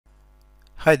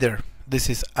Hi there, this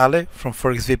is Ale from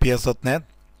forexvps.net,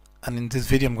 and in this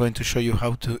video I'm going to show you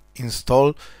how to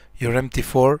install your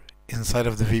MT4 inside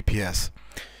of the VPS.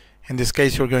 In this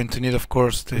case you're going to need, of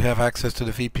course, to have access to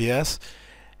the VPS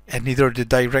and either the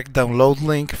direct download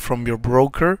link from your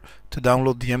broker to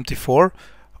download the MT4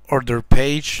 or their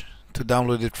page to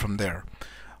download it from there.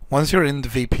 Once you're in the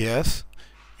VPS,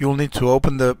 you'll need to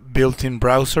open the built-in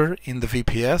browser in the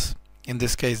VPS. In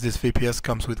this case, this VPS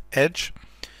comes with Edge.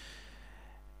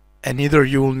 And either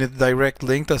you will need a direct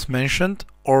link as mentioned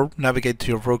or navigate to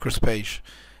your broker's page.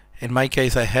 In my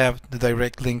case, I have the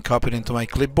direct link copied into my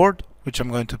clipboard, which I'm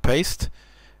going to paste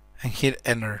and hit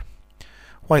enter.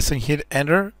 Once I hit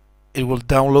enter, it will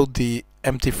download the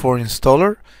MT4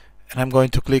 installer, and I'm going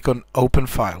to click on open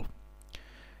file.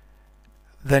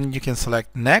 Then you can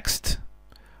select next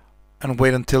and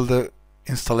wait until the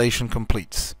installation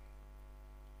completes.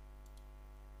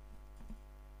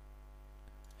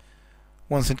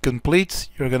 Once it completes,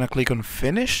 you're going to click on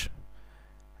finish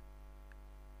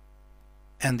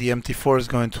and the MT4 is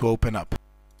going to open up.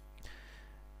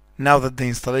 Now that the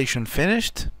installation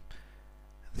finished,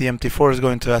 the MT4 is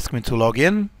going to ask me to log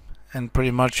in, and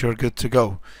pretty much you're good to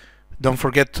go. Don't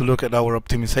forget to look at our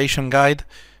optimization guide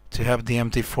to have the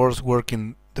MT4s work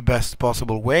in the best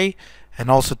possible way,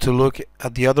 and also to look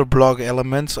at the other blog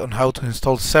elements on how to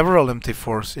install several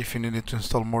MT4s if you needed to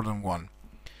install more than one.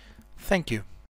 Thank you.